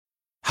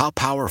How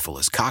powerful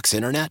is Cox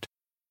Internet?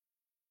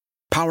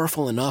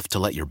 Powerful enough to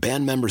let your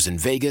band members in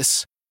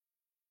Vegas,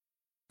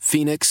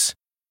 Phoenix,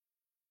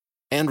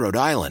 and Rhode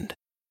Island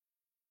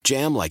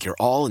jam like you're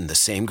all in the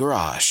same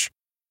garage.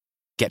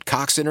 Get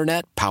Cox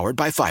Internet powered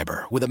by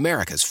fiber with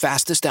America's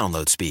fastest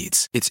download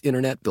speeds. It's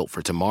internet built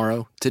for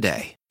tomorrow,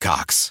 today.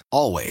 Cox,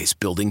 always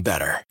building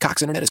better.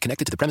 Cox Internet is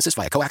connected to the premises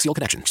via coaxial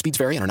connection. Speeds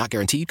vary and are not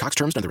guaranteed. Cox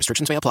terms and other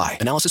restrictions may apply.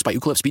 Analysis by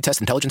Ookla Speed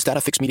Test Intelligence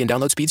Data. Fixed median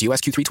download speeds. US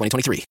Q3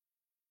 2023.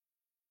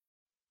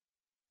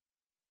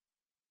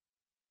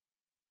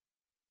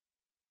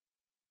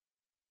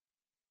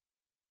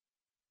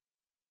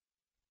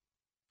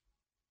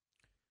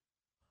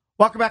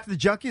 Welcome back to the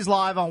Junkies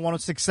live on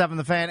 106.7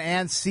 The Fan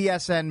and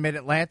CSN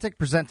Mid-Atlantic,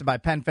 presented by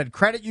PenFed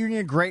Credit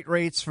Union. Great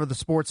rates for the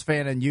sports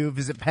fan and you.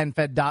 Visit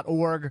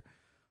PenFed.org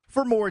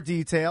for more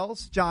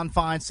details. John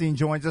Feinstein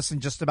joins us in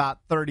just about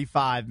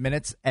 35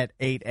 minutes at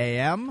 8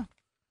 a.m.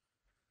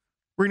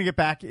 We're going to get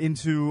back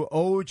into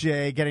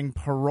O.J. getting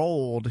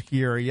paroled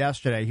here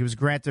yesterday. He was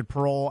granted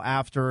parole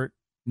after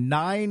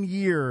 9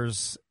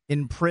 years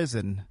in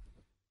prison.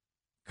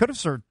 Could have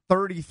served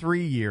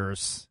 33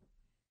 years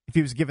if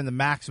he was given the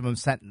maximum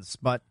sentence.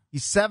 But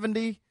he's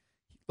 70.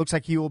 Looks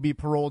like he will be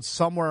paroled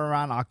somewhere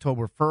around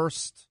October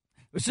 1st.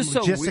 It was just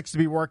logistics to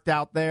be worked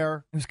out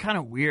there. It was kind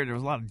of weird. There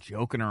was a lot of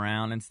joking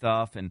around and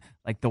stuff. And,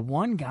 like, the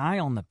one guy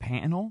on the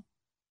panel,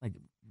 like,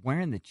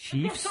 wearing the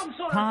Chiefs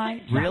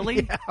tie?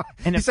 Really? Yeah.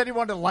 And he said he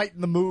wanted to lighten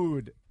the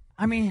mood.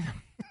 I mean,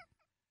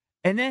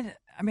 and then,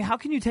 how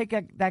can you take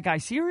that guy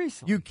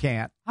seriously? You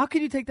can't. How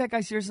can you take that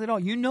guy seriously at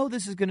all? You know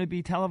this is going to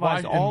be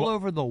televised all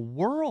over the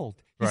world.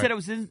 He said it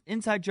was an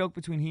inside joke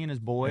between he and his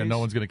boys. And no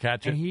one's going to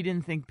catch it. And he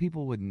didn't think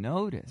people would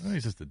notice. Well,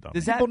 he's just a dumb.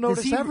 People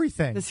notice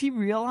everything. Does he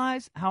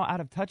realize how out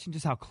of touch and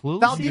just how clueless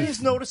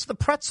Valdez noticed the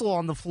pretzel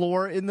on the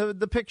floor in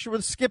the picture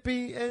with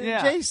Skippy and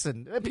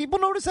Jason. People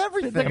notice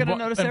everything. They're going to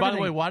notice everything. And by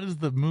the way, why does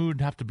the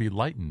mood have to be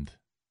lightened?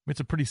 I mean, it's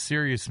a pretty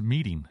serious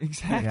meeting.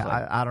 Exactly.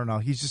 Yeah, I don't know.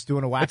 He's just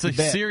doing a wacky It's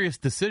a serious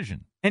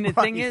decision. And the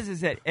thing is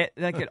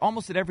that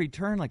almost at every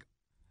turn, like,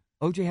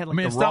 OJ had the wrong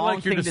thing to say. It's not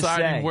like you're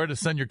deciding where to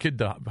send your kid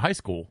to high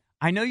school.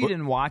 I know you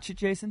didn't watch it,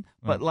 Jason,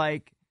 but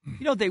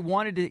they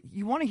wanted to.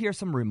 You want to hear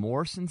some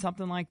remorse and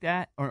something like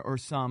that, or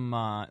some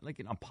a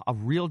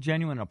real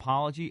genuine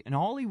apology. And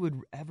all he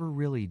would ever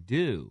really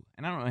do,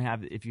 and I don't know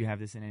if you have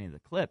this in any of the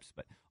clips,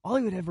 but all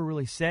he would ever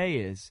really say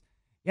is,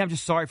 "Yeah, I'm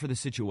just sorry for the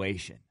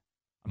situation.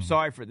 I'm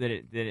sorry for that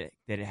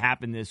it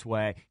happened this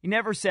way." He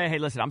never said, "Hey,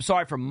 listen, I'm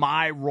sorry for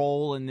my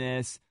role in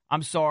this.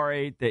 I'm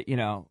sorry that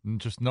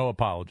Just no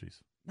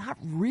apologies. Not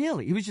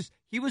really.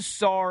 He was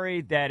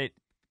sorry that it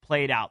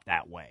played out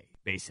that way.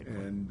 Basically.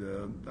 And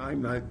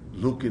I'm not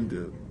looking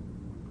to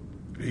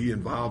be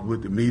involved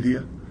with the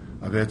media.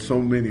 I've had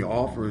so many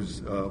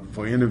offers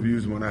for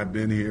interviews when I've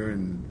been here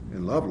in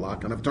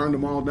Lovelock, and I've turned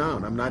them all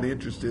down. I'm not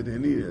interested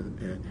in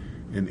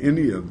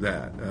any of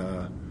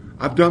that.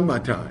 I've done my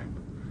time.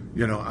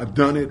 I've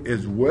done it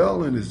as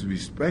well and as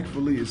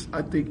respectfully as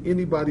I think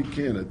anybody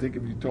can. I think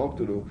if you talk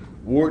to the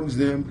wardens,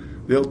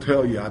 they'll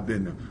tell you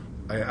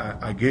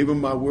I gave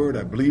them my word.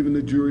 I believe in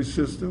the jury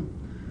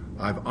system.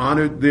 I've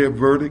honored their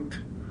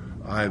verdict.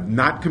 I've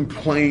not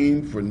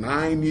complained for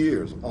 9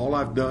 years. All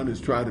I've done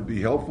is try to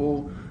be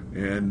helpful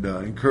and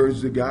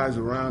encourage the guys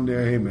around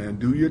there, hey, man,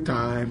 do your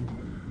time,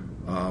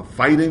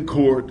 fight in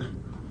court,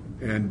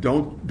 and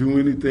don't do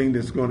anything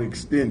that's going to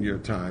extend your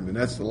time. And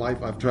that's the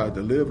life I've tried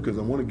to live because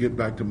I want to get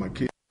back to my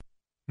kids.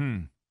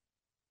 You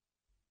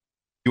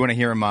want to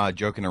hear him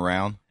joking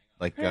around?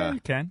 You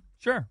can.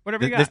 Sure,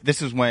 whatever you got.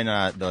 This is when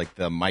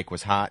the mic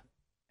was hot.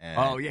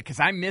 Oh, yeah, because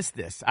I missed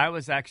this. I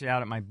was actually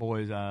out at my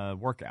boy's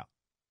workout.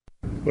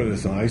 What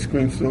is this, an ice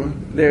cream store?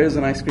 There is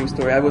an ice cream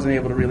store. I wasn't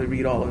able to really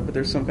read all of it, but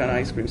there's some kind of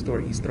ice cream store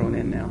he's thrown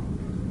in now.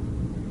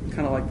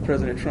 Kind of like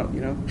President Trump,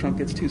 Trump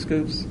gets 2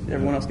 scoops,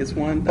 everyone else gets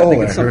 1. I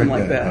think it's something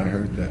like that. I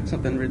heard that.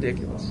 Something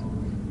ridiculous.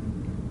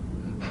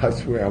 I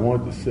swear I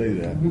wanted to say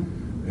that,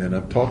 and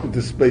I'm talking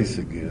to space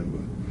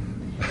again,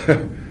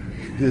 but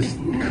this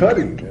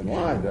cutting in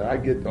line that I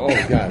get,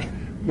 oh, God.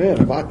 Man,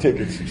 have I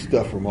taken some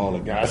stuff from all the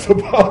guys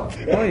about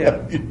that. Oh,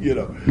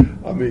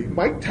 yeah.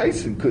 Mike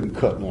Tyson couldn't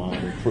cut in line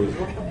in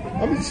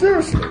prison.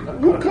 Seriously.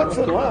 Who cuts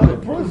in line in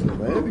prison,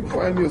 man? You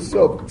find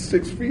yourself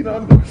 6 feet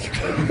under.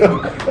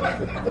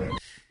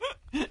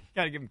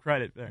 Got to give him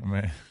credit there.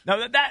 Man.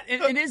 No, that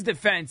in his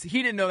defense,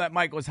 he didn't know that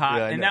mic was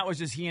hot, and that was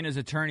just he and his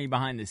attorney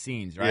behind the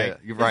scenes, right? Yeah,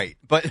 you're right.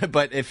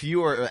 But if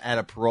you were at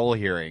a parole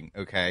hearing,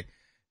 okay,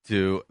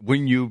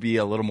 wouldn't you be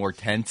a little more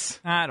tense?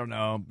 I don't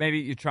know. Maybe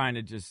you're trying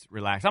to just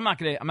relax. I'm not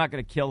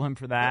gonna kill him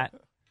for that.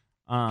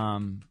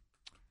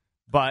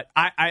 But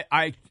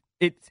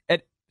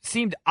it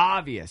seemed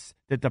obvious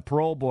that the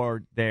parole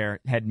board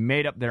there had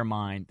made up their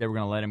mind they were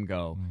going to let him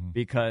go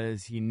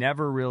because he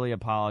never really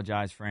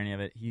apologized for any of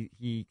it.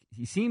 He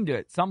seemed to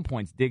at some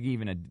points dig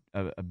even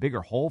a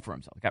bigger hole for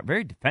himself. He got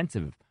very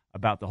defensive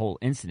about the whole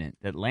incident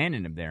that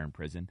landed him there in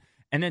prison.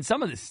 And then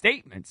some of the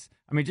statements,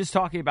 just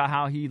talking about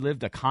how he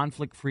lived a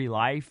conflict-free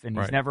life and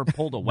he's never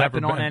pulled a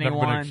weapon on anyone.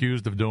 Never been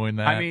accused of doing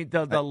that.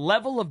 The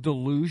level of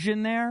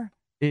delusion there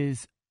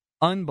is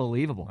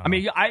unbelievable. I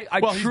mean,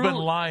 he's been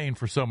lying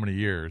for so many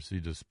years. He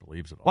just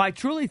believes it all. Well, I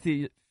truly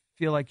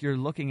feel like you're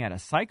looking at a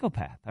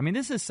psychopath. I mean,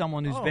 this is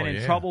someone who's been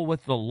in trouble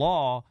with the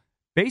law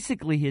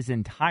basically his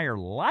entire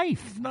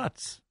life. He's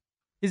nuts.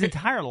 His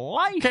entire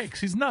life.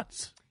 Cakes, he's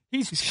nuts.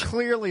 He's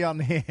clearly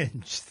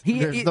unhinged.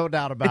 There's no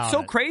doubt about it. It's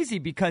so crazy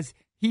because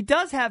he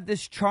does have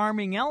this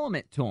charming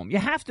element to him. You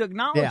have to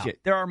acknowledge it.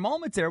 There are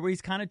moments there where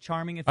he's kind of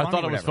charming and funny. I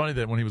thought it was funny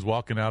that when he was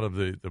walking out of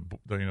the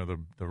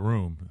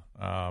room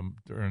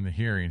during the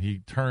hearing, he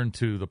turned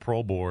to the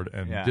parole board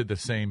and did the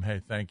same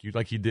 "hey, thank you"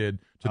 like he did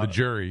to the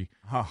jury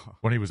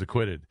when he was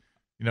acquitted.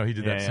 You know, he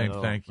did that same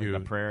thank you. The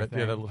prayer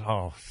thing.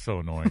 So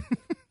annoying.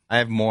 I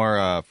have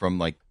more from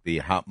like the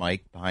hot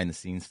mic behind the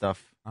scenes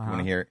stuff. You want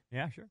to hear it?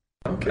 Yeah, sure.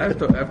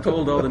 I've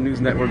told all the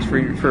news networks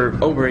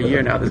for over a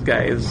year now this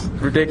guy is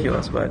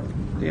ridiculous, but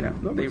you know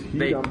I'm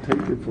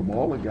taking from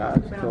all the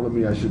guys telling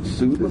me I should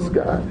sue this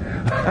guy.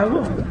 I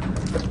will.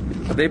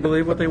 They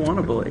believe what they want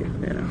to believe,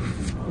 you know.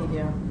 They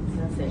do.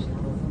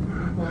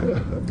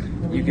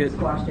 Sensationalism. You get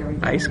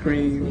ice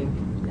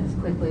cream as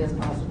quickly as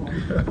possible.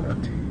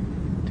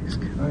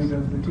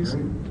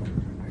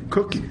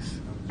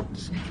 Cookies.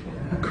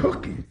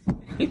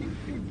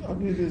 I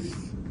mean, it's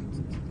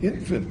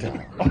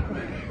infantile.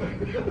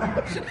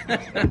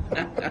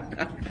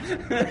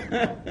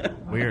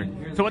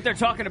 Weird. So what they're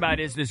talking about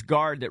is this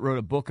guard that wrote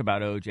a book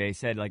about OJ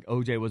said like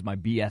OJ was my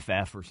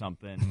BFF or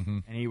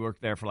something, and he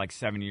worked there for like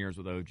 7 years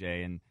with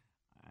OJ, and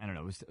I don't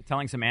know, was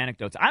telling some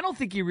anecdotes. I don't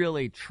think he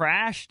really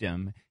trashed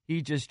him.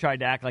 He just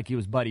tried to act like he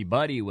was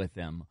buddy-buddy with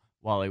him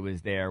while he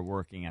was there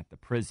working at the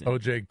prison.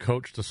 OJ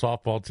coached a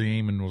softball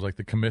team and was like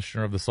the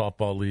commissioner of the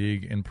softball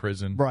league in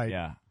prison. Right.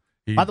 Yeah.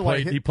 By the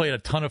way, he played a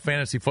ton of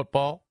fantasy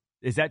football.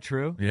 Is that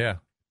true? Yeah.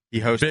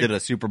 He hosted a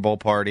Super Bowl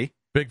party.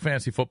 Big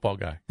fantasy football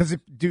guy. Does he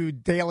do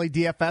daily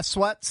DFS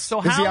sweats?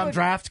 So is he on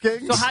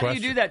DraftKings? So how do you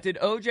do that? Did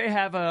OJ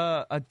have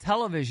a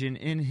television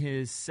in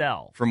his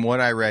cell? From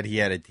what I read, he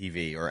had a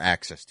TV or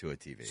access to a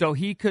TV. So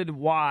he could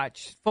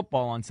watch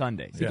football on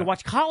Sundays. He could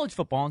watch college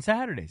football on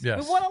Saturdays. Yes.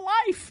 I mean, what a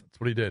life. That's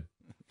what he did.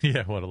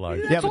 Yeah, what a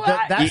life. Yeah, but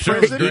that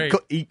prison,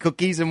 eat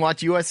cookies and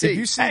watch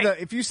USC.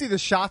 If you see the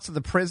shots of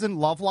the prison,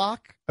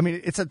 Lovelock, I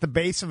mean, it's at the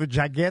base of a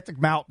gigantic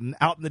mountain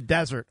out in the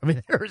desert. I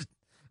mean,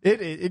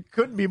 it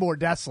couldn't be more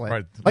desolate.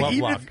 Right. Like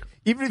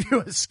even if you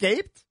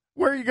escaped,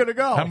 where are you going to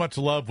go? How much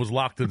love was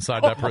locked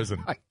inside that prison?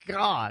 Oh my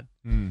God.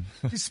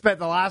 He spent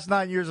the last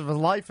 9 years of his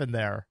life in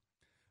there.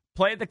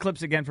 Play the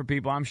clips again for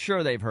people. I'm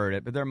sure they've heard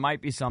it, but there might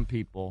be some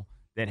people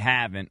that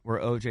haven't, where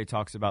OJ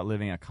talks about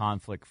living a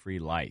conflict-free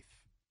life.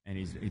 And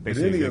he's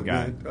basically a good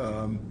guy.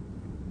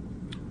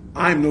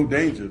 I'm no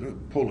danger to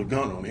pull a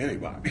gun on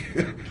anybody.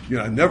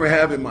 I never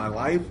have in my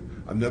life.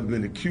 I've never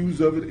been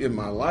accused of it in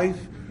my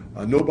life.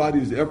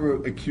 Nobody's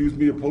ever accused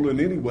me of pulling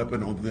any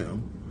weapon on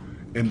them.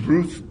 And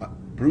Bruce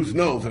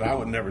knows that I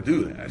would never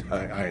do that.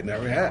 I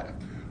never have.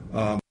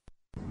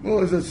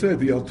 Well, as I said,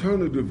 the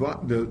alternative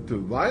to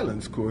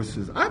violence course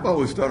is I've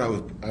always thought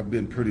I've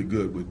been pretty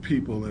good with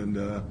people,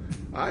 and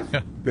I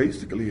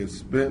basically have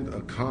spent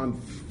a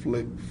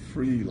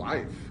conflict-free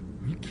life.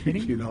 Are you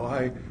kidding?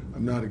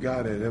 I'm not a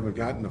guy that ever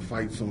got into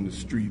fights on the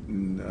street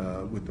and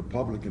with the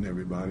public and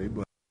everybody.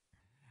 But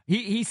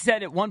he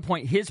said at one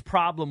point his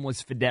problem was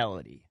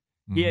fidelity.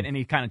 And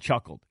he kind of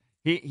chuckled.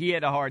 He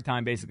had a hard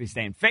time basically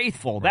staying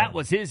faithful. Right. That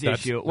was his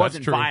issue. It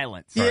wasn't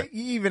violence.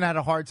 He even had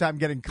a hard time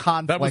getting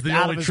conflict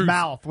out of his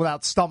mouth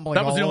without stumbling.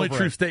 That was the only over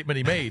true it. statement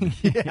he made.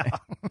 Yeah.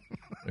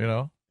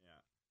 Yeah.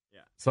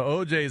 So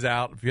OJ's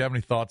out. If you have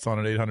any thoughts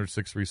on it,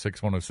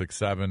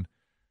 800-636-1067.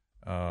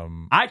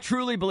 I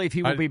truly believe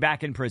he will be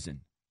back in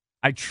prison.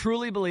 I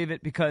truly believe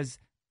it because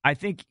I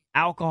think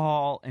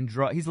alcohol and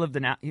drugs. He's lived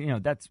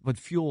that's what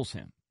fuels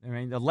him. I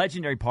mean, the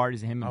legendary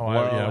parties of him and blow.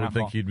 I would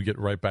think he'd get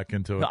right back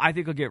into it. No, I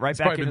think he'll get right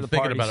back into the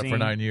party scene. He's probably been thinking about it for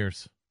 9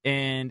 years.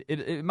 And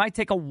it might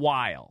take a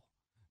while,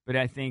 but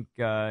I think,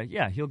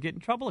 he'll get in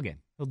trouble again.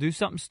 He'll do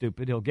something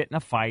stupid. He'll get in a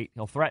fight.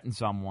 He'll threaten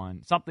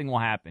someone. Something will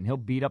happen. He'll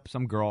beat up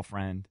some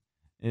girlfriend.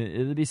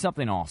 It'll be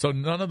something awful. So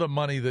none of the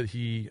money that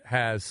he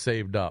has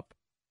saved up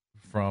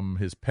from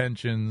his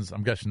pensions,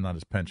 I'm guessing not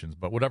his pensions,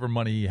 but whatever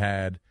money he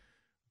had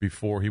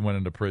before he went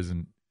into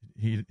prison,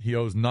 he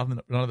owes none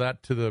of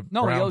that to the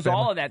No, Brown he owes family?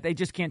 all of that. They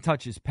just can't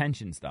touch his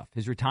pension stuff.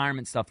 His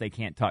retirement stuff they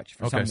can't touch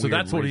for some Okay, so weird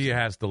that's what he reason.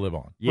 has to live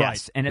on. Yes,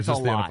 Right. and it's a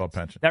just the lot. NFL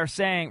pension. They're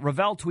saying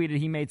Ravel tweeted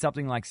he made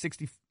something like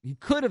 60. He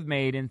could have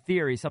made, in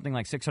theory, something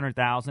like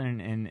 $600,000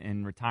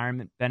 in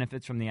retirement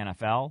benefits from the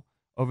NFL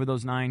over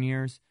those 9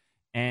 years,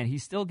 and he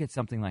still gets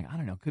something like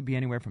could be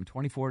anywhere from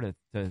 24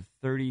 to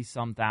 30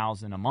 some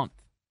thousand a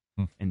month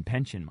in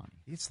pension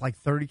money. It's like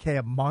 $30K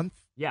a month.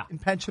 Yeah, in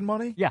pension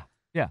money. Yeah.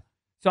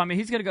 So, I mean,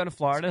 he's going to go to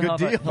Florida. It's a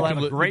good He'll have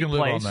a great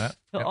live place. on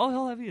that.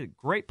 He'll have a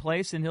great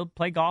place, and he'll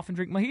play golf and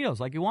drink mojitos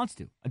like he wants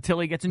to until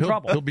he gets in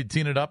trouble. He'll be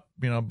teeing it up,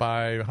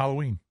 by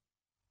Halloween.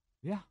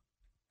 Yeah.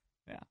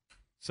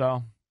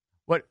 So,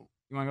 what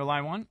you want to go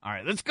line one? All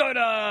right, let's go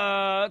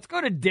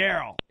to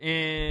Daryl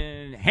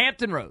in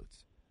Hampton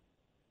Roads.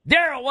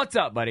 Daryl, what's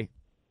up, buddy?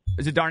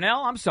 Is it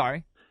Darnell? I'm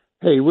sorry.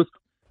 Hey,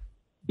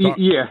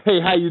 Yeah.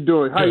 Hey, how you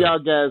doing? How y'all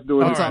guys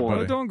doing this morning?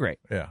 We're doing great.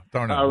 Yeah.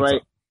 Darnell. All what's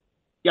right. up?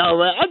 Yeah, all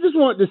right. I just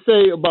wanted to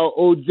say about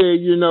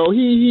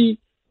OJ,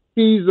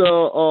 he's a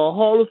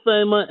Hall of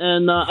Famer,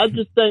 and I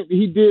just think that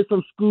he did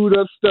some screwed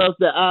up stuff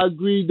that I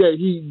agree that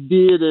he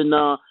did, and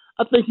I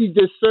think he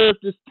just served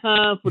his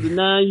time for the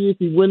 9 years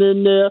he went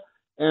in there,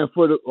 and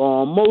for the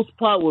most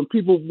part, when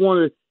people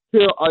want to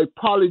hear an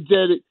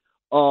apologetic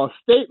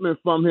statement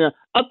from him,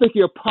 I think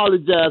he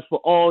apologized for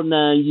all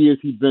 9 years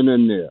he's been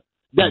in there.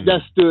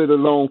 That stood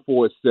alone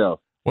for itself.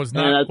 Let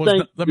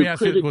me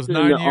ask you, was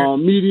 9 years?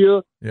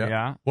 Media.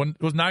 Yeah.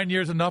 Was 9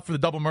 years enough for the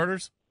double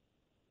murders?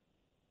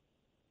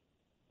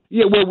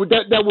 Yeah, well,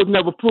 that was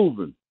never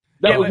proven.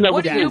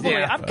 What do you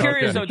believe? I'm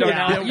curious, though,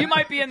 Darnell. You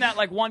might be in that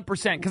 1%,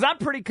 because I'm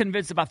pretty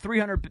convinced about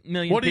 300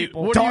 million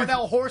people.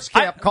 Darnell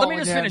Horsecamp calling Let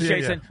me just finish,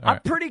 Jason. Yeah. I'm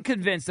pretty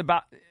convinced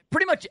about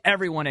pretty much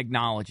everyone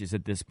acknowledges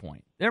at this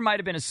point. There might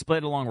have been a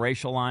split along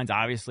racial lines,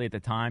 obviously, at the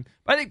time.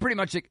 But I think pretty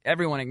much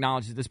everyone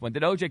acknowledges at this point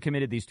that O.J.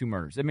 committed these 2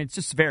 murders. I mean, it's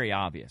just very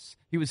obvious.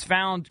 He was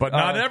found... But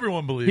not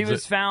everyone believes it. He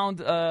was found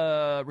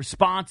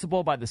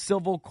responsible by the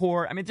civil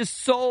court. I mean, there's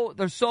so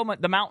much,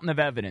 the mountain of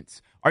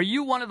evidence. Are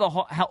you one of the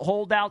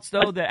holdouts,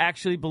 though, that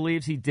actually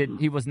believes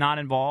he was not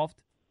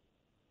involved?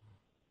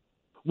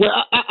 Well,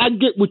 I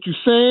get what you're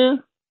saying.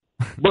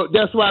 But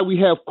that's why we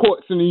have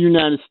courts in the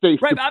United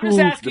States. Right, but I'm just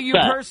asking you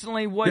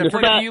personally what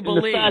you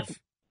believe.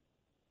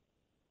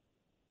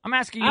 I'm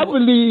asking you. I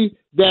believe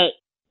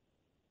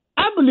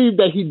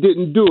that he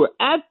didn't do it.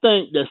 I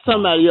think that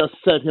somebody else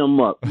set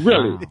him up.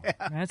 Really,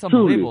 that's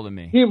unbelievable to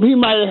me. He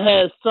might have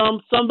had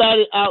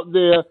somebody out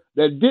there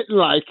that didn't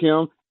like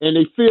him, and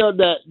they feel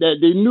that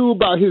they knew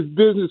about his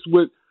business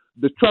with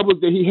the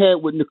troubles that he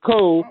had with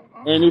Nicole,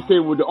 and they said,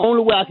 well, the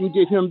only way I can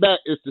get him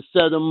back is to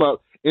set him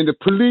up. And the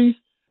police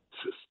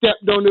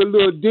stepped on their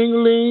little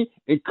ding-a-ling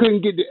and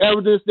couldn't get the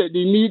evidence that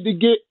they needed to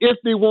get if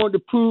they wanted to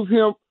prove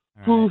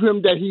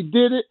him that he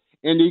did it,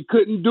 and they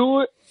couldn't do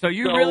it. So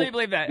you really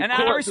believe that? And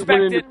I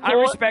respect it. I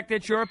respect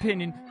it. Your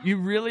opinion. You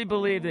really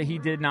believe that he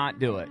did not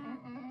do it?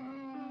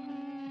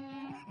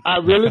 I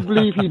really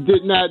believe he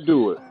did not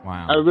do it.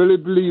 Wow. I really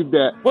believe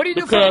that. What do you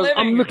do for a living?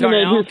 I'm looking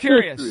at his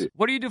curious. history.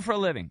 What do you do for a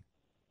living?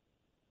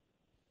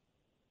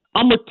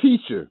 I'm a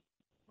teacher.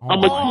 I'm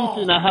a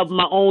teacher, and I have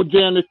my own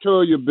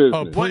janitorial business.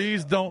 Oh,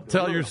 please don't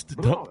tell your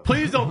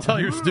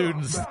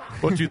students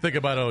what you think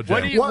about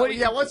OJ.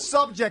 What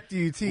subject do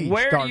you teach?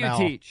 Where Darnell?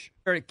 do you teach?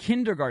 You're a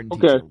kindergarten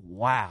teacher.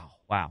 Wow.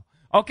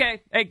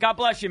 Okay. Hey, God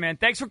bless you, man.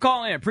 Thanks for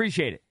calling in.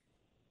 Appreciate it.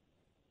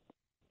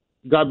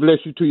 God bless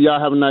you too. Y'all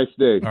have a nice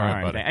day. All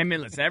right, buddy. I mean,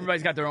 listen,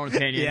 everybody's got their own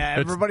opinion. Yeah,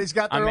 everybody's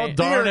got their own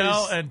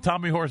Darnell and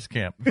Tommy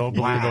Horsecamp. Don't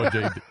believe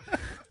OJ.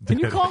 Can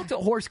you call to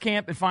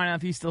Horsecamp and find out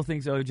if he still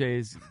thinks OJ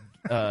is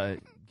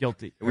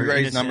guilty? We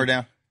write his number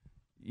down.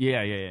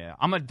 Yeah.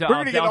 We're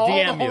going to get all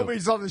the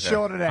homies on the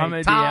show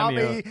today.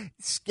 Tommy,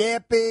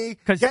 Skippy,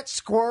 get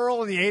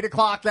Squirrel in the 8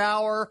 o'clock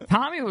hour.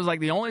 Tommy was like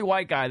the only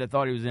white guy that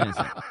thought he was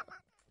innocent.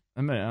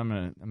 I'm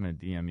gonna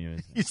DM you.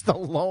 He's the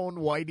lone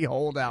whitey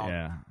holdout.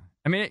 Yeah.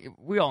 I mean,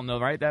 we all know,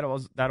 right? That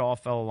all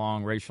fell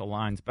along racial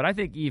lines. But I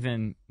think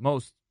even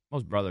most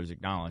brothers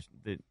acknowledge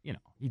that,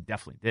 he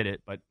definitely did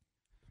it. But,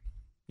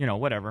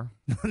 whatever.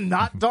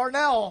 Not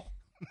Darnell.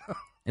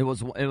 It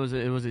was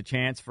a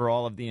chance for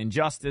all of the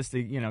injustice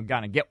to,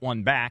 kind of get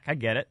one back. I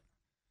get it.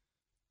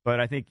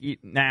 But I think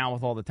now,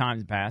 with all the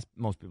times passed,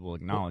 most people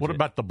acknowledge What it.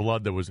 about the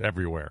blood that was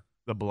everywhere?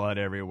 The blood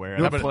everywhere.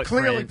 It was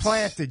clearly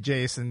planted,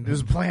 Jason. It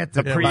was planted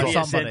the by previous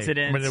somebody.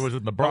 incidents. I mean, it was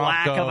in the Bronco. The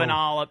lack of an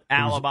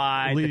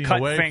alibi. The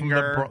cut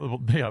finger.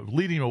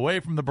 Leading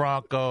away from the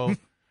Bronco.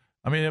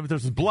 I mean,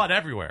 there's blood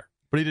everywhere,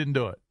 but he didn't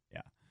do it.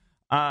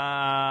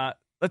 Yeah.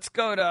 Let's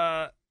go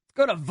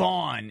to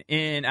Vaughn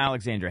in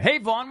Alexandria. Hey,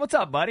 Vaughn, what's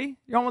up, buddy?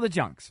 You're on with the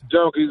Junks.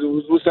 Junkies,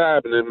 what's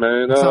happening,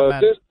 man? What's up,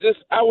 man?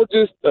 I was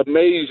just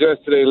amazed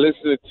yesterday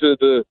listening to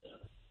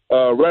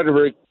the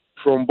rhetoric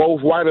from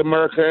both white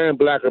America and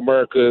black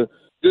America,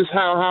 just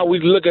how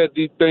we look at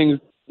these things,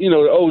 the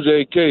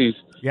OJ case.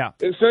 Yeah.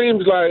 It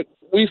seems like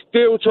we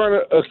still trying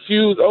to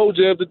accuse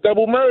OJ of the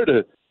double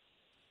murder.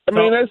 I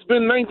mean, that's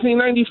been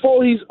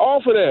 1994. He's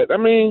off of that. I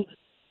mean,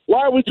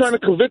 why are we trying to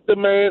convict the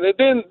man? And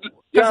then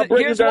y'all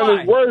breaking down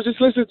his words. Just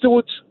listen to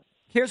it.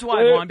 Here's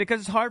why, Vaughn, because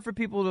it's hard for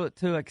people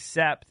to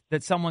accept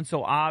that someone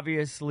so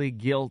obviously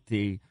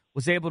guilty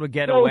was able to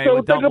get away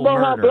with double murder. So think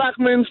about how black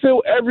men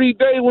feel every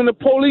day when the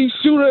police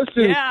shoot us.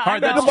 Yeah, I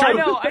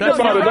know.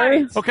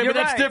 Okay, but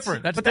that's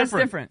different. That's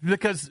different.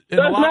 Because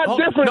that's not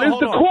different. It's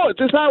the courts.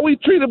 It's how we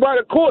treated by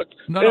the courts.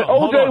 And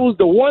OJ was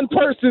the one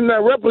person that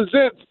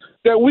represents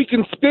that we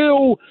can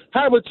still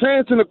have a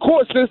chance in the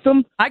court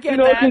system. I get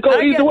that. It can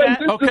go either way.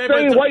 This is the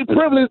same white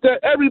privilege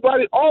that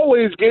everybody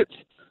always gets.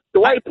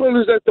 The white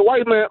privilege that the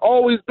white man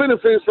always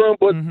benefits from.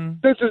 But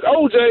since it's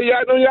OJ,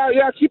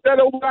 y'all keep that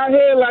over our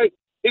head like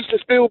he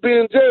should still be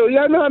in jail.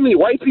 Y'all know how many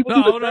white people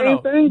do the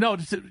same thing? No,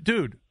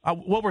 dude.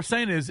 What we're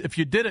saying is, if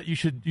you did it, you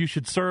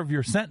should serve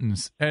your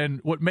sentence. And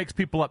what makes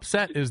people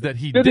upset is that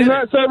he did he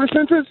not serve his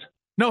sentence?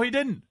 No, he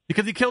didn't,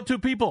 because he killed 2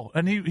 people,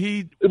 and he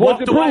Was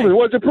walked it away. proven?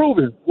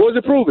 Was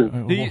it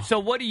proven? So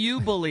what do you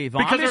believe?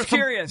 Because I'm there's just some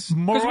curious.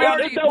 moral-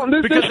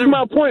 This is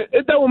my point.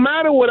 It don't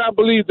matter what I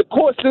believe. The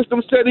court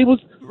system said he was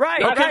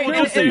Right. Okay,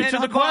 well, just answer the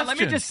hold question. on, let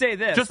me just say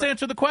this. Just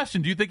answer the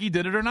question. Do you think he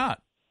did it or not?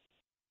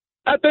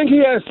 I think he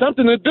has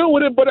something to do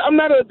with it, but I'm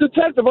not a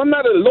detective. I'm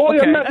not a lawyer.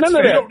 Okay, I'm not that's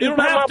none fair. of that. You don't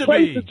It's not have my to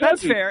place be. to judge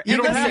That's you. fair. You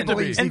And guys listen,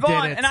 believes he and did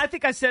Vaughn, it. and I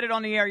think I said it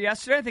on the air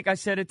yesterday. I think I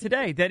said it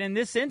today. That in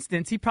this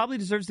instance, he probably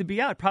deserves to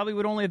be out. Probably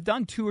would only have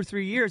done 2 or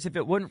 3 years if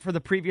it wasn't for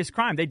the previous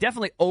crime. They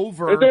definitely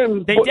But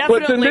then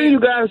you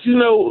guys,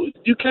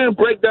 you can't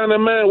break down a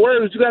man's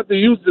words. You have to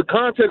use the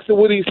context of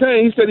what he's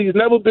saying. He said he's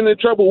never been in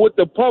trouble with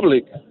the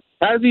public.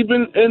 Has he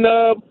been in?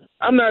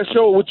 I'm not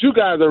sure what you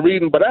guys are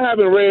reading, but I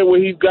haven't read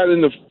where he's got in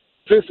the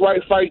fist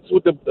fights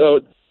with the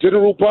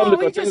general public. Well,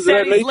 he or just things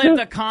said of that he's nature.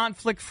 lived a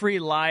conflict-free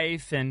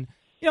life, and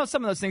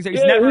some of those things. That he's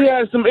Yeah, never he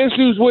has some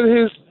issues with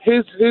his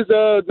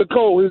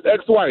Nicole, his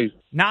ex-wife.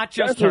 not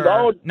just That was her,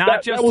 all,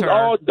 not just that was her.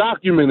 all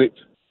documented.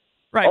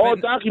 Right, all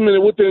but-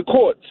 documented within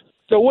courts.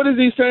 So what is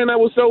he saying that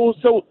was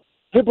so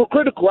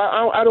hypocritical?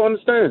 I don't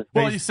understand.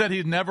 Well, he said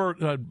he'd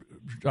never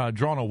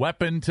drawn a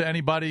weapon to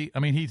anybody. I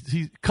mean,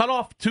 he cut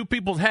off 2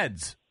 people's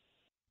heads.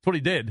 That's what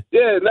he did.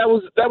 Yeah, that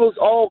was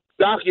all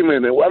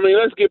documented. I mean,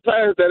 let's get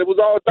past that. It was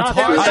all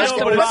documented. Let's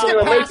get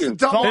past the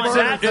double Vaughn, murder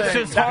that's- It's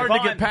thing. just hard to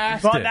Vaughn, get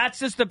past Vaughn, it.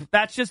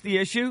 That's just the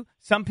issue.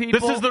 Some people.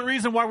 This is the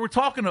reason why we're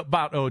talking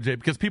about OJ,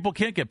 because people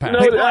can't get past You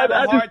know, it. People have a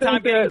I hard just time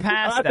think getting that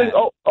past I think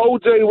that.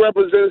 OJ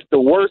represents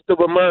the worst of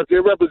America.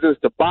 It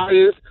represents the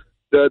bias,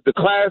 the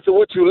class in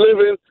which you live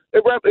in.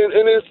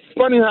 And it's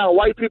funny how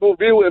white people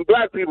view it and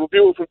black people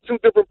view it from 2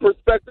 different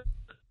perspectives.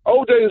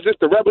 OJ is just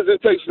a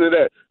representation of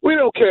that. We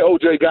don't care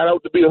OJ got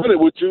out, to be 100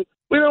 with you.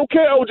 We don't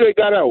care OJ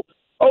got out.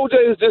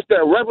 OJ is just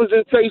that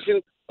representation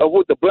of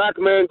what the black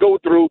man go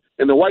through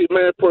and the white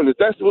man put.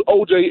 That's what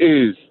OJ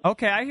is.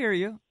 Okay, I hear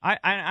you.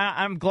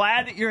 I'm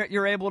glad that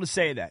you're able to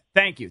say that.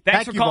 Thank you.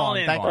 Thanks for you,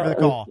 calling Vaughn. in. Thank you for the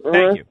call.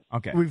 Thank you.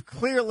 Okay. We've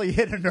clearly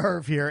hit a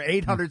nerve here.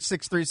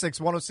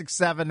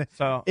 800-636-1067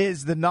 So,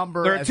 is the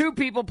number. There are 2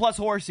 people plus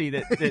Horsey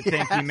that think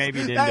he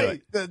maybe didn't do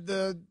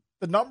it.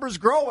 The number's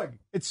growing.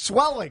 It's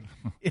swelling,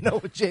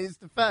 with Jay's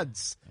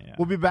defense. Yeah.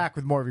 We'll be back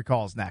with more of your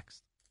calls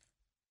next.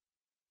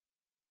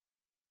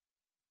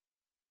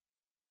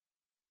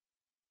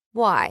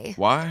 Why?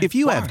 If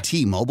you have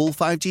T-Mobile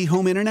 5G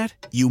home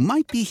internet, you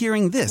might be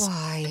hearing this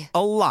Why?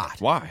 a lot.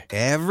 Why?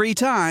 Every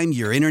time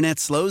your internet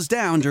slows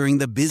down during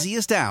the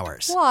busiest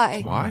hours.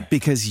 Why?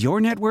 Because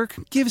your network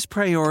gives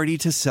priority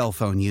to cell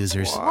phone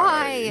users.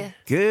 Why?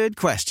 Good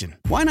question.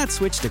 Why not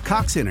switch to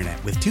Cox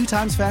Internet with 2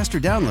 times faster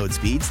download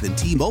speeds than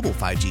T-Mobile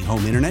 5G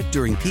home internet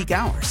during peak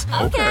hours?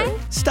 Okay.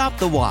 Stop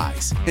the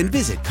whys and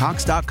visit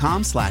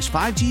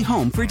cox.com/5G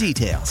home for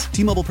details.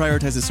 T-Mobile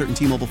prioritizes certain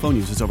T-Mobile phone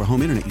users over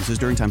home internet users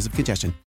during times of congestion.